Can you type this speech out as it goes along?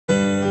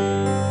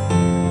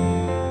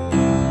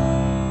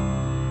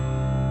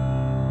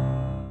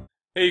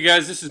Hey you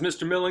guys, this is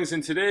Mr. Millings,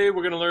 and today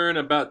we're going to learn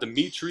about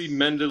Dmitri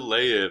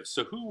Mendeleev.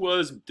 So who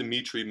was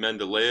Dmitri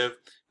Mendeleev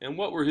and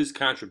what were his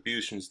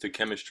contributions to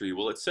chemistry?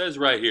 Well, it says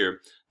right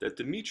here that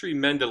Dmitri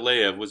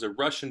Mendeleev was a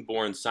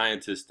Russian-born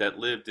scientist that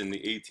lived in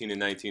the 18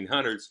 and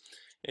 1900s,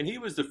 and he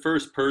was the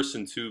first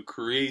person to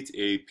create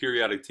a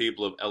periodic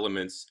table of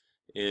elements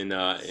in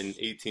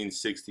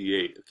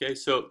 1868. Okay,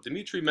 so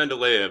Dmitri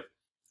Mendeleev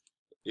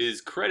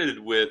is credited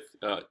with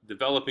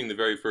developing the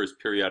very first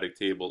periodic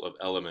table of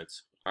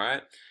elements. All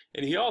right,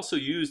 and he also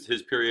used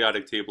his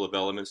periodic table of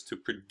elements to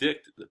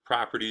predict the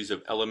properties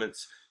of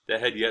elements that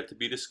had yet to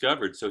be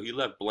discovered. So he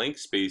left blank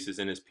spaces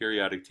in his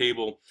periodic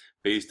table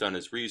based on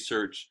his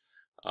research.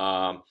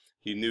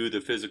 He knew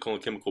the physical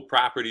and chemical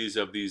properties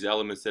of these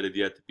elements that had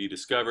yet to be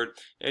discovered,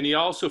 and he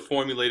also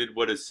formulated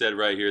what is said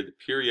right here, the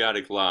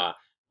periodic law.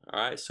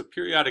 All right, so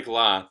periodic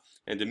law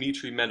and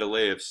Dmitri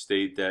Mendeleev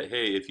state that,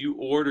 hey, if you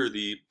order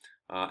the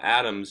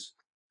atoms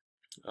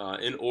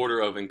in order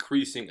of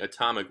increasing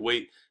atomic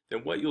weight,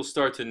 then what you'll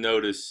start to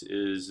notice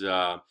is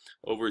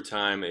over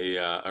time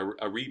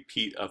a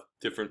repeat of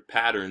different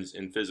patterns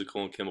in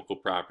physical and chemical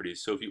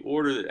properties. So if you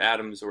order the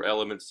atoms or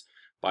elements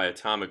by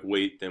atomic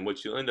weight, then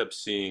what you'll end up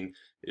seeing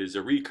is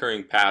a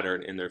recurring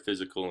pattern in their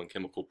physical and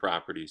chemical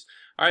properties.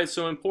 All right,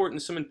 so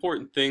some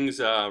important things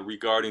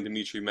regarding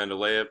Dmitri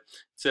Mendeleev. It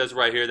says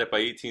right here that by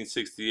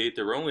 1868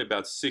 there were only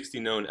about 60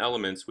 known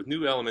elements, with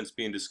new elements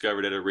being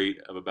discovered at a rate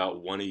of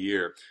about one a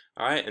year.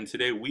 All right, and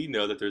today we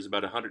know that there's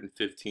about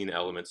 115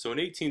 elements. So in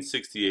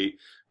 1868,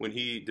 when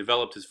he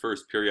developed his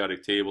first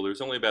periodic table,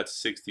 there's only about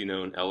 60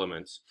 known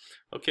elements.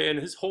 Okay, and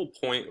his whole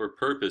point or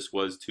purpose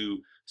was to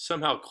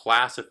somehow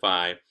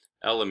classify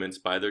elements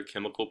by their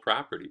chemical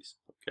properties.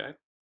 Okay.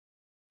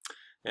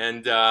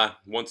 And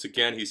once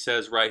again, he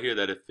says right here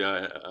that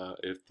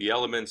if the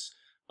elements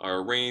are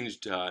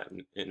arranged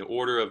in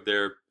order of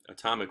their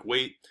atomic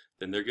weight,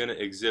 then they're going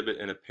to exhibit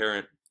an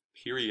apparent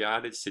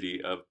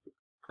periodicity of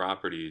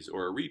properties,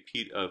 or a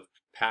repeat of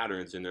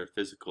patterns in their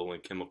physical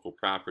and chemical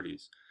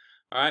properties.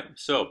 All right,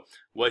 so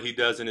what he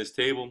does in his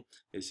table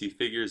is he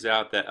figures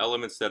out that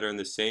elements that are in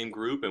the same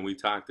group, and we'll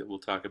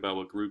talk about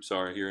what groups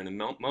are here in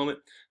a moment,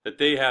 that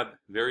they have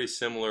very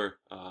similar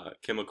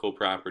chemical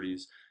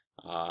properties.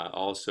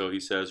 Also, he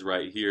says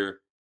right here,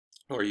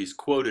 or he's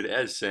quoted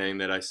as saying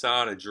that I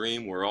saw in a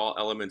dream where all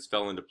elements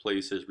fell into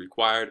place as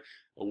required.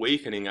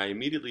 Awakening, I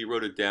immediately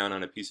wrote it down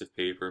on a piece of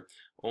paper.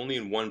 Only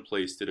in one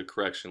place did a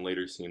correction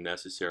later seem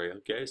necessary.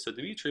 Okay, so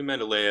Dmitri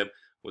Mendeleev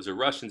was a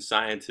Russian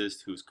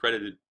scientist who's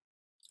credited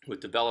with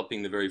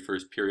developing the very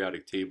first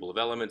periodic table of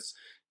elements.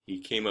 He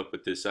came up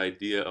with this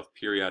idea of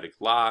periodic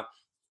law,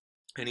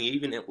 and he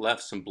even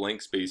left some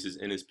blank spaces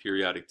in his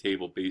periodic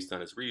table based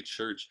on his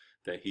research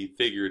that he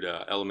figured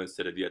elements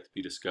that had yet to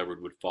be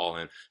discovered would fall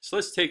in. So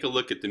let's take a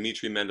look at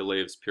Dmitri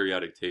Mendeleev's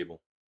periodic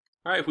table.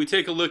 All right, if we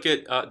take a look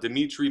at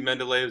Dmitri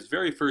Mendeleev's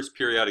very first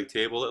periodic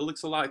table, it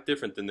looks a lot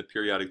different than the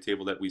periodic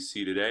table that we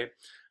see today.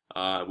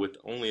 With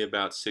only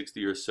about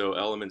 60 or so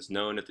elements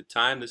known at the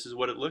time, this is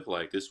what it looked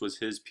like. This was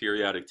his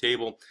periodic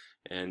table,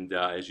 and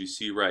as you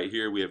see right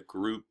here, we have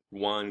group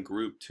 1,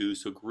 group 2.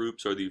 So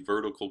groups are the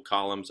vertical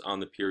columns on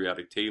the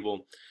periodic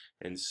table,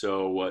 and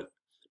so what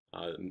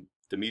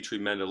Dmitri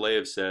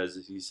Mendeleev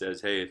says, he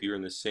says, hey, if you're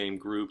in the same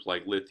group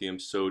like lithium,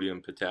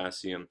 sodium,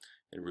 potassium,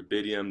 and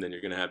rubidium, then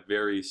you're going to have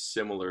very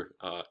similar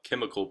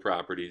chemical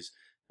properties,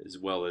 as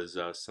well as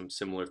some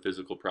similar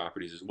physical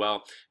properties as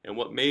well. And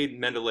what made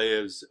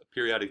Mendeleev's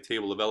periodic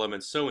table of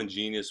elements so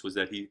ingenious was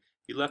that he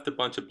left a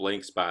bunch of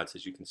blank spots,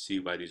 as you can see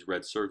by these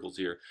red circles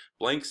here.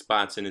 Blank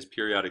spots in his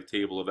periodic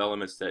table of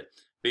elements that,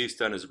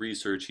 based on his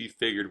research, he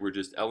figured were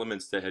just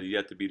elements that had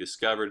yet to be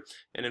discovered.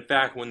 And in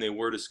fact, when they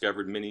were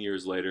discovered many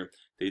years later,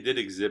 they did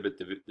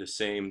exhibit the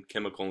same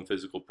chemical and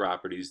physical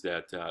properties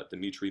that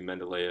Dmitri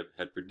Mendeleev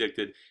had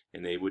predicted,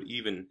 and they would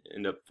even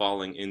end up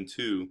falling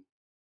into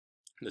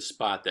the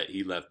spot that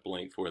he left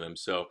blank for them.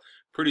 So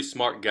pretty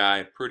smart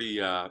guy, pretty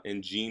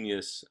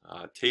ingenious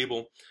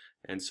table.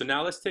 And so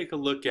now let's take a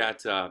look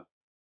at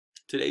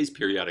today's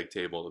periodic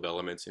table of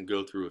elements and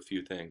go through a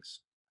few things.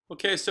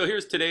 Okay, so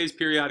here's today's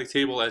periodic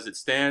table as it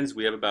stands.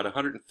 We have about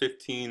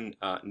 115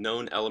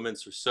 known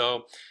elements or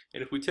so.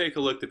 And if we take a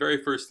look, the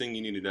very first thing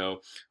you need to know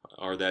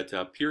are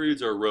that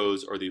periods or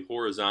rows are the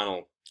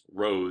horizontal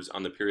rows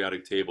on the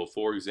periodic table.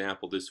 For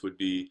example, this would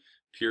be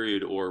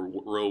period or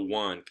row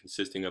 1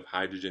 consisting of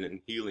hydrogen and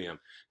helium.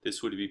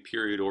 This would be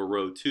period or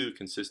row 2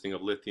 consisting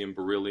of lithium,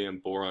 beryllium,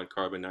 boron,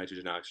 carbon,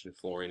 nitrogen, oxygen,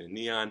 fluorine, and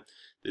neon.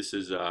 This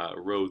is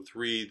row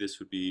 3. This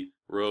would be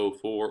row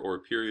 4 or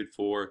period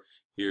 4.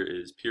 Here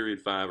is period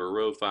 5 or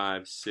row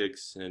 5,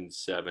 6, and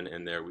 7,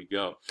 and there we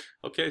go.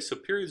 Okay, so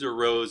periods or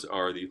rows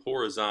are the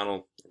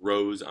horizontal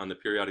rows on the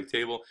periodic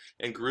table,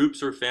 and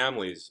groups or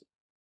families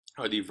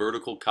are the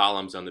vertical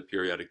columns on the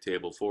periodic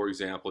table. For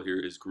example, here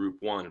is group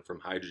 1, from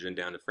hydrogen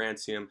down to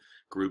francium,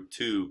 group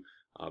 2,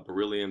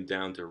 beryllium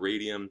down to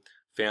radium,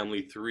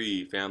 family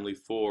 3, family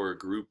 4,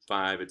 group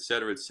 5,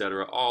 etc.,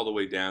 etc., all the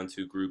way down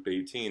to group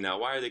 18. Now,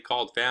 why are they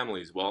called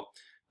families? Well,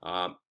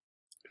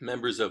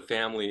 members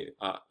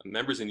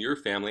in your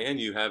family and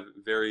you have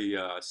very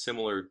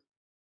similar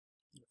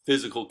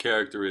physical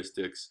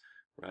characteristics,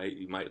 right?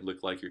 You might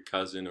look like your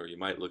cousin or you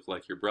might look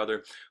like your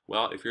brother.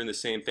 Well, if you're in the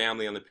same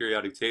family on the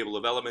periodic table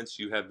of elements,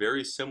 you have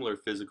very similar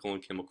physical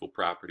and chemical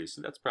properties.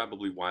 So that's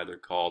probably why they're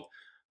called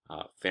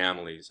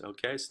families.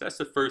 Okay, so that's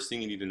the first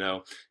thing you need to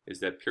know,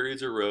 is that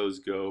periods or rows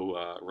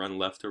go run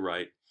left to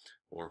right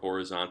or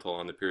horizontal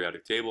on the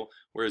periodic table,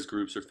 whereas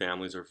groups or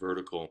families are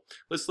vertical.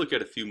 Let's look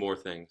at a few more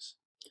things.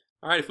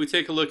 All right, if we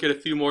take a look at a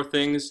few more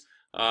things,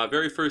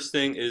 very first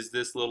thing is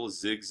this little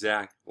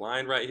zigzag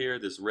line right here.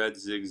 This red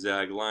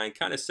zigzag line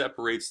kind of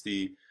separates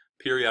the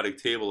periodic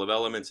table of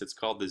elements. It's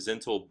called the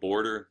Zintal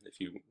border, if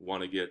you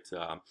want to get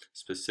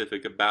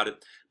specific about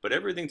it. But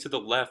everything to the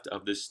left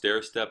of this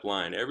stair-step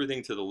line,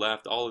 everything to the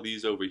left, all of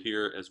these over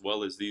here as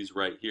well as these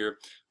right here,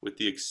 with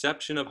the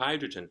exception of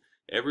hydrogen,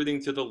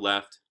 everything to the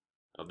left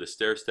of the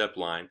stair-step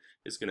line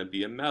is going to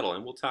be a metal,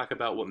 and we'll talk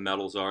about what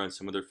metals are and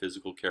some of their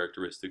physical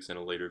characteristics in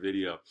a later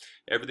video.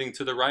 Everything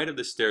to the right of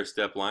the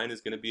stair-step line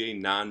is going to be a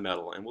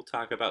non-metal, and we'll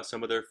talk about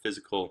some of their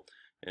physical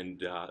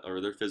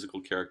or their physical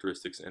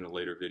characteristics in a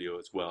later video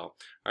as well.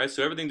 All right,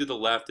 so everything to the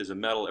left is a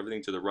metal,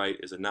 everything to the right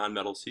is a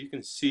non-metal, so you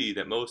can see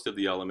that most of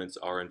the elements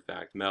are in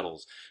fact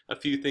metals. A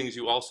few things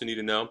you also need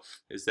to know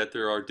is that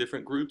there are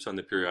different groups on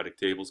the periodic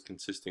tables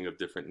consisting of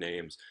different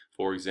names.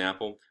 For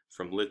example,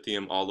 from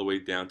lithium all the way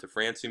down to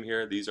francium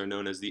here, these are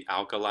known as the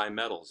alkali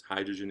metals.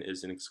 Hydrogen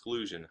is an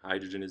exclusion.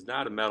 Hydrogen is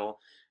not a metal.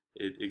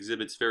 It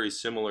exhibits very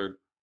similar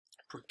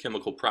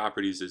chemical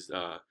properties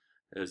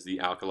as the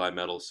alkali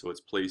metals, so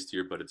it's placed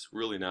here, but it's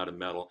really not a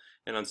metal.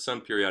 And on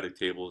some periodic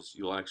tables,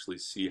 you'll actually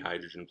see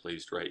hydrogen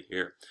placed right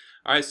here.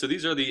 All right, so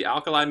these are the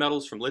alkali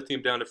metals from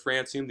lithium down to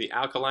francium, the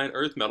alkaline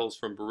earth metals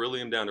from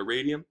beryllium down to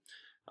radium.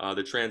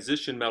 The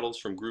transition metals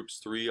from groups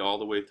 3 all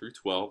the way through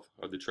 12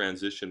 are the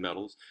transition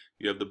metals.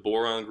 You have the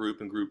boron group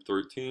in group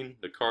 13,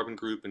 the carbon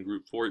group in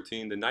group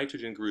 14, the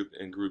nitrogen group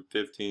in group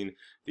 15,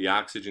 the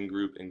oxygen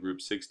group in group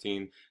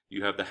 16.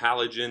 You have the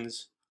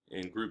halogens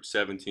in group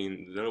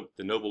 17,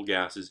 the noble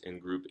gases in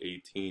group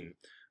 18.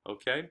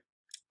 Okay,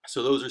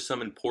 so those are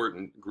some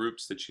important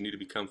groups that you need to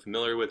become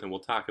familiar with, and we'll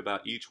talk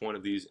about each one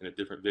of these in a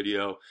different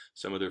video,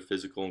 some of their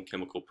physical and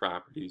chemical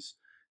properties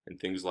and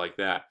things like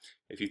that.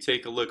 If you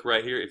take a look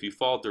right here, if you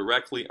fall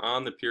directly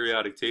on the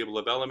periodic table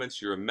of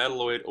elements, you're a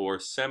metalloid or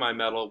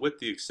semi-metal, with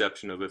the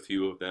exception of a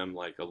few of them,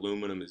 like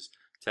aluminum is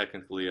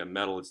technically a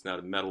metal, it's not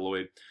a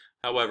metalloid.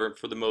 However,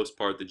 for the most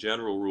part, the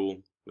general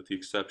rule, with the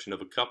exception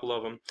of a couple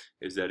of them,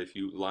 is that if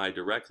you lie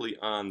directly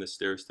on the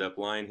stair-step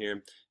line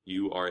here,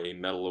 you are a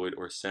metalloid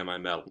or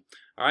semi-metal.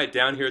 All right,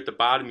 down here at the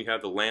bottom you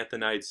have the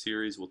lanthanide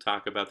series. We'll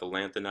talk about the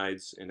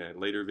lanthanides in a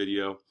later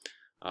video,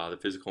 the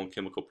physical and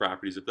chemical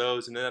properties of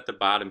those. And then at the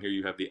bottom here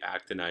you have the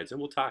actinides, and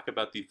we'll talk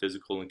about the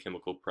physical and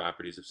chemical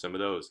properties of some of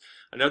those.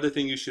 Another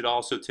thing you should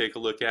also take a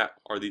look at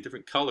are the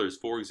different colors.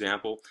 For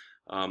example,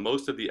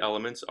 most of the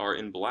elements are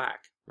in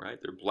black, right?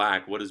 They're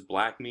black. What does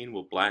black mean?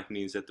 Well, black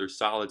means that they're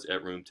solids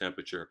at room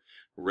temperature.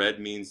 Red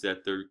means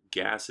that they're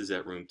gases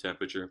at room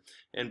temperature.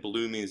 And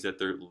blue means that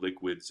they're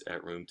liquids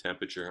at room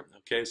temperature.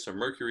 Okay, so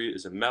mercury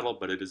is a metal,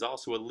 but it is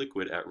also a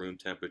liquid at room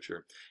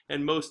temperature.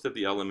 And most of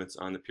the elements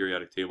on the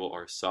periodic table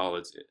are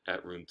solids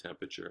at room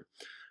temperature.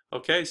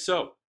 Okay,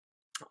 so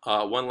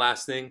one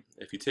last thing.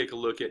 If you take a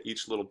look at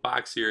each little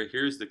box here,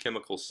 here's the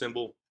chemical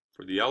symbol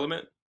for the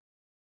element.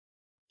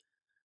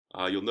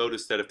 You'll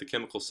notice that if the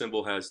chemical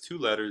symbol has 2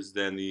 letters,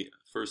 then the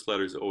first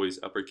letter is always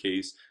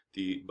uppercase,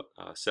 the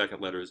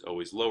second letter is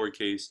always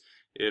lowercase.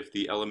 If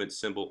the element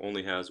symbol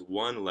only has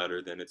 1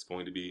 letter, then it's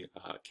going to be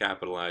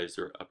capitalized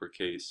or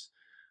uppercase.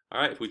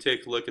 All right, if we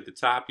take a look at the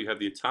top, you have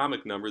the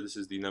atomic number. This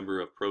is the number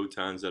of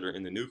protons that are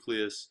in the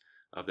nucleus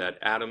of that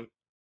atom.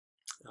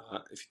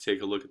 If you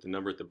take a look at the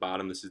number at the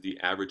bottom, this is the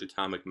average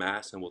atomic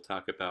mass, and we'll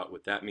talk about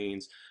what that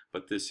means.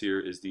 But this here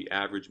is the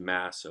average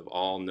mass of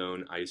all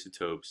known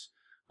isotopes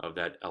of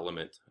that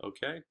element.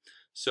 Okay,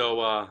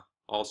 so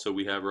also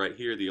we have right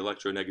here the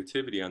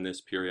electronegativity on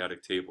this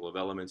periodic table of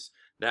elements.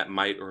 That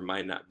might or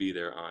might not be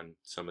there on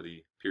some of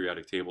the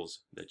periodic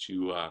tables that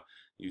you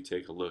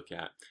take a look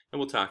at, and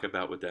we'll talk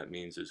about what that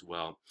means as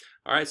well.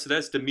 All right, so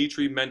that's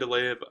Dmitri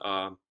Mendeleev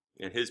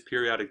and his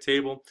periodic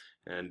table,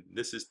 and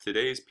this is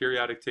today's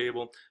periodic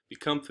table.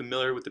 Become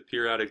familiar with the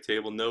periodic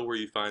table, know where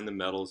you find the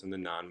metals and the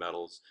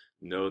nonmetals,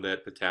 know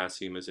that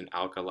potassium is an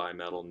alkali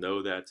metal,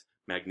 know that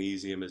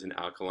magnesium is an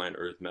alkaline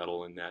earth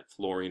metal, and that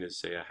fluorine is,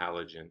 say, a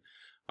halogen.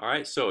 All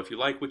right, so if you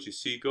like what you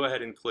see, go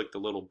ahead and click the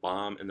little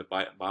bomb in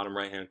the bottom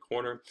right-hand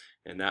corner,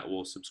 and that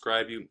will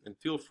subscribe you. And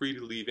feel free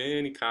to leave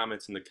any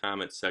comments in the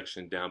comment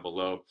section down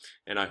below,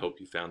 and I hope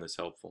you found this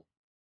helpful.